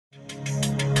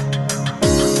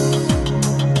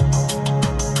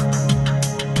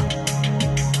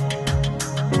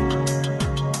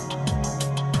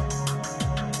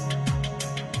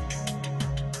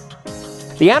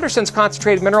The Anderson's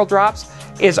Concentrated Mineral Drops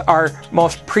is our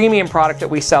most premium product that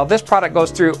we sell. This product goes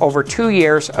through over 2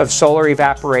 years of solar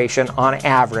evaporation on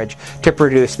average to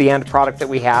produce the end product that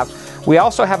we have. We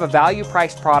also have a value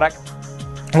priced product,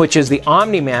 which is the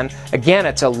OmniMin. Again,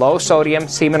 it's a low sodium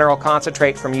sea mineral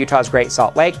concentrate from Utah's Great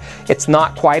Salt Lake. It's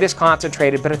not quite as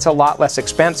concentrated, but it's a lot less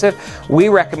expensive. We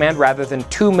recommend, rather than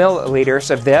 2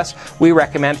 milliliters of this, we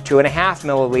recommend 2.5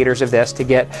 milliliters of this to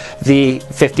get the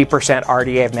 50%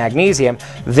 RDA of magnesium.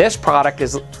 This product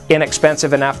is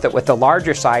inexpensive enough that with the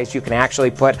larger size, you can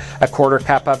actually put a 1/4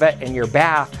 cup of it in your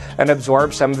bath and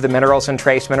absorb some of the minerals and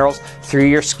trace minerals through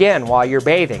your skin while you're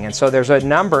bathing. And so there's a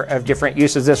number of different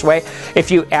uses this way. If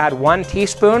you add 1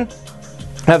 teaspoon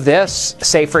of this,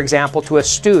 say for example, to a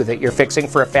stew that you're fixing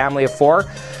for a family of 4,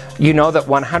 you know that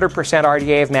 100%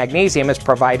 RDA of magnesium is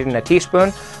provided in a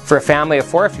teaspoon. For a family of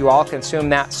 4, if you all consume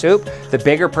that soup, the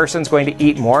bigger person's going to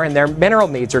eat more and their mineral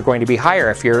needs are going to be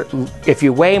higher. If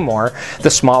you weigh more,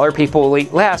 the smaller people will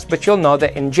eat less, but you'll know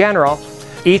that in general,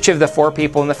 each of the 4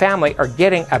 people in the family are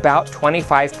getting about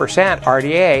 25%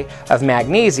 RDA of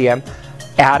magnesium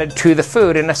added to the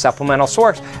food in a supplemental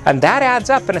source. And that adds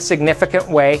up in a significant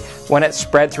way when it's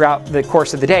spread throughout the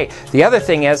course of the day. The other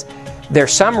thing is,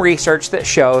 there's some research that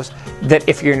shows that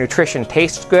if your nutrition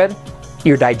tastes good,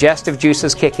 your digestive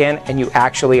juices kick in and you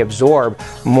actually absorb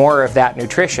more of that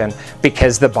nutrition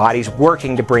because the body's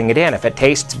working to bring it in. If it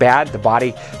tastes bad, the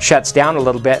body shuts down a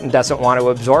little bit and doesn't want to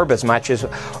absorb as much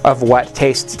of what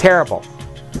tastes terrible.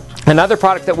 Another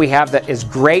product that we have that is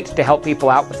great to help people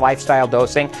out with lifestyle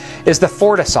dosing is the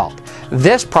FortiSalt.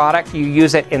 This product, you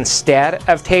use it instead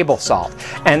of table salt,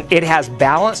 and it has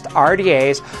balanced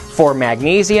RDAs for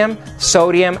magnesium,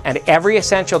 sodium, and every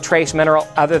essential trace mineral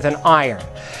other than iron.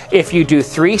 If you do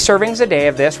 3 servings a day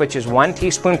of this, which is 1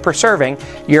 teaspoon per serving,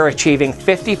 you're achieving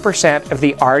 50% of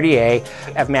the RDA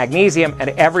of magnesium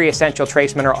and every essential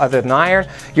trace mineral other than iron.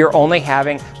 You're only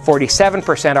having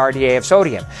 47% RDA of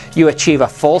sodium. You achieve a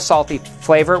full salty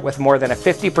flavor with more than a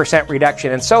 50%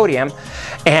 reduction in sodium,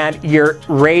 and you're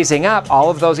raising up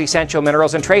all of those essential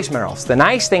minerals and trace minerals. The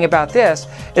nice thing about this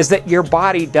is that your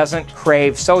body doesn't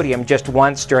crave sodium just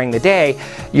once during the day.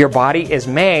 Your body is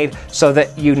made so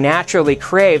that you naturally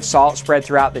crave salt spread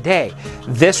throughout the day.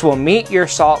 This will meet your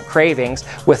salt cravings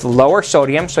with lower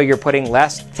sodium, so you're putting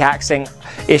less taxing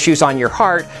issues on your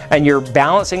heart, and you're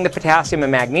balancing the potassium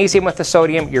and magnesium with the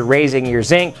sodium. You're raising your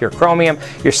zinc, your chromium,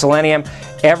 your selenium,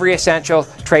 every essential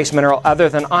trace mineral other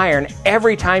than iron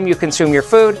every time you consume your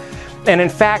food. And in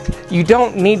fact, you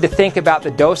don't need to think about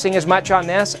the dosing as much on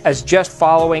this as just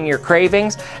following your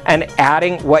cravings and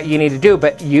adding what you need to do.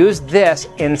 But use this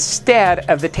instead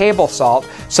of the table salt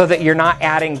so that you're not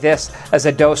adding this as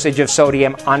a dosage of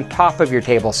sodium on top of your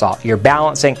table salt. You're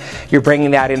balancing, you're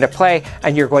bringing that into play,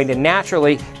 and you're going to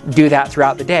naturally do that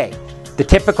throughout the day. The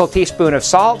typical teaspoon of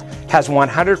salt has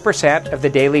 100% of the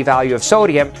daily value of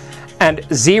sodium and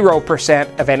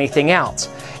 0% of anything else.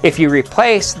 If you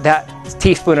replace that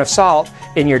teaspoon of salt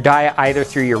in your diet, either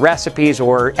through your recipes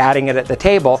or adding it at the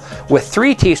table, with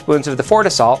 3 teaspoons of the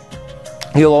FortiSalt,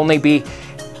 you'll only be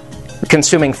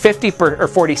consuming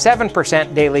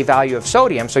 47% daily value of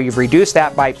sodium, so you've reduced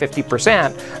that by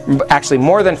 50%, actually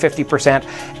more than 50%,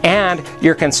 and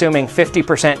you're consuming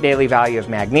 50% daily value of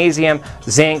magnesium,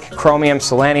 zinc, chromium,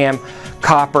 selenium,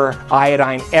 copper,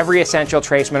 iodine, every essential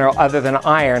trace mineral other than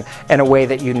iron, in a way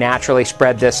that you naturally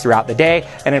spread this throughout the day.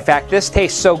 And in fact, this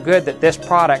tastes so good that this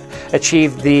product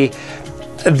achieved the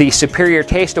Superior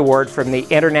Taste Award from the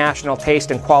International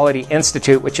Taste and Quality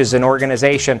Institute, which is an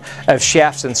organization of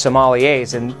chefs and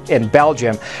sommeliers in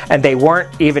Belgium. And they weren't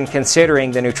even considering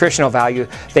the nutritional value.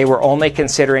 They were only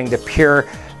considering the pure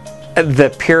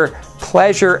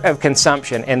pleasure of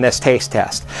consumption in this taste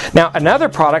test. Now, another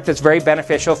product that's very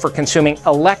beneficial for consuming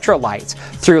electrolytes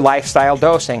through lifestyle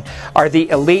dosing are the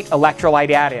Elite Electrolyte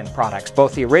Add-In products,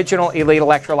 both the original Elite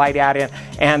Electrolyte Add-In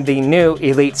and the new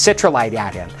Elite Citralite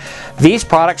Add-In. These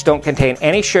products don't contain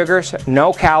any sugars,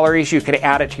 no calories. You can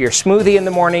add it to your smoothie in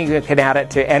the morning. You can add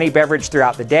it to any beverage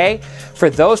throughout the day. For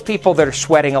those people that are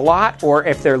sweating a lot, or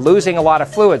if they're losing a lot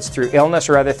of fluids through illness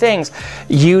or other things,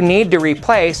 you need to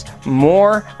replace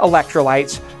more electrolytes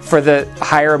for the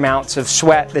higher amounts of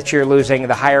sweat that you're losing,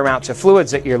 the higher amounts of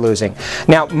fluids that you're losing.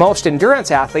 Now, most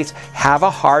endurance athletes have a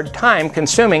hard time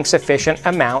consuming sufficient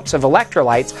amounts of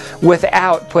electrolytes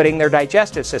without putting their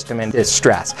digestive system into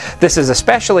stress. This is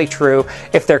especially true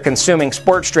if they're consuming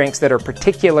sports drinks that are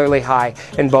particularly high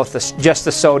in both just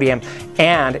the sodium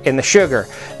and in the sugar.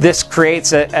 This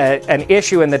creates an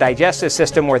issue in the digestive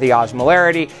system where the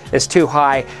osmolarity is too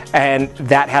high, and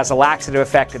that has a laxative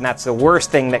effect, and that's the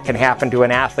worst thing that can happen to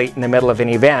an athlete athlete in the middle of an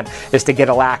event is to get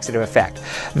a laxative effect.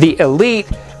 The Elite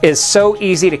is so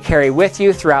easy to carry with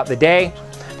you throughout the day.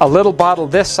 A little bottle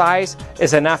this size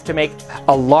is enough to make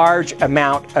a large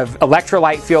amount of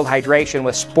electrolyte-fueled hydration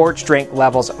with sports drink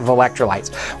levels of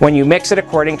electrolytes. When you mix it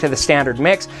according to the standard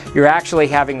mix, you're actually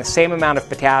having the same amount of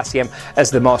potassium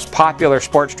as the most popular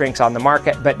sports drinks on the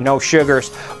market, but no sugars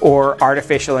or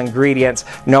artificial ingredients,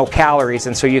 no calories.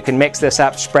 And so you can mix this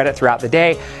up, spread it throughout the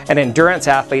day. And endurance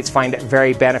athletes find it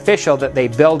very beneficial that they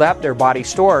build up their body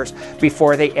stores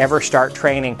before they ever start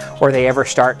training or they ever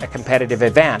start a competitive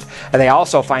event. And they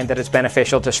also find that it's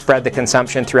beneficial to spread the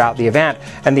consumption throughout the event,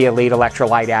 and the Elite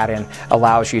Electrolyte add-in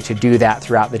allows you to do that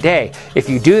throughout the day. If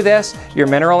you do this, your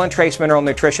mineral and trace mineral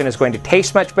nutrition is going to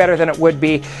taste much better than it would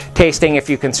be tasting if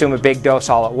you consume a big dose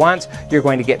all at once. You're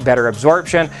going to get better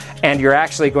absorption, and you're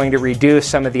actually going to reduce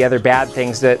some of the other bad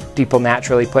things that people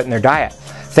naturally put in their diet.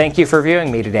 Thank you for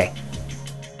viewing me today.